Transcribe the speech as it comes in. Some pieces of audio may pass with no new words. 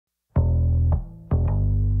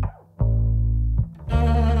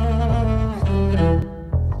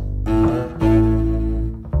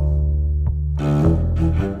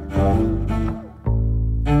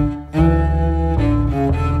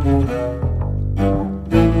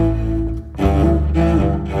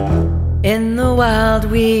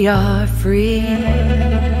we are free.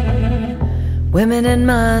 Women and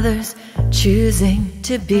mothers choosing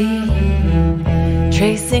to be,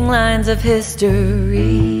 tracing lines of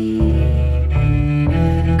history,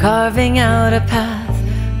 carving out a path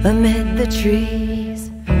amid the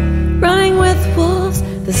trees, running with wolves.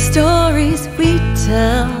 The stories we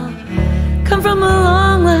tell come from a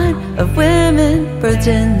long line of women birthed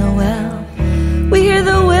in the well. We hear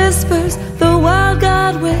the whispers, the wild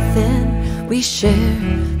God within. We share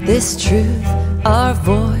this truth, our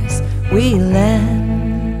voice we lend.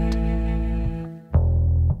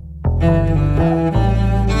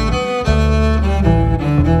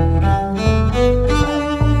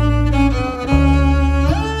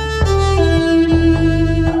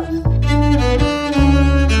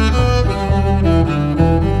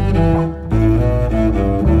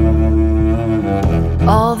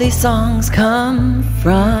 All these songs come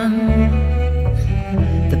from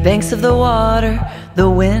the banks of the water, the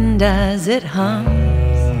wind as it hums,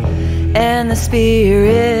 and the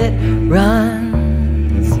spirit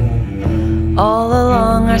runs all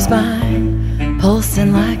along our spine,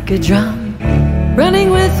 pulsing like a drum. Running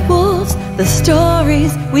with wolves, the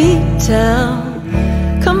stories we tell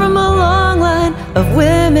come from a long line of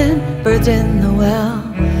women birthed in the well.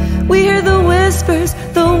 We hear the whispers,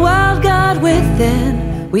 the wild God within.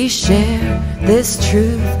 We share this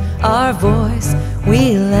truth, our voice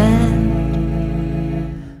we lend.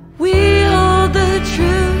 We hold the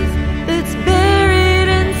truth that's buried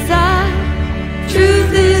inside.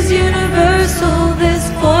 Truth is universal, this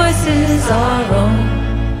voice is our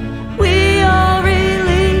own. We all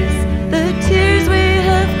release the tears we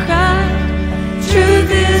have cried.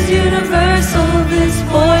 Truth is universal, this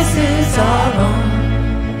voice is our own.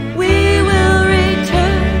 We will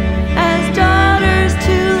return as daughters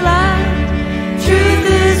to light. Truth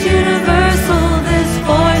is universal, this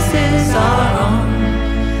voice is our own.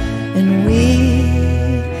 And we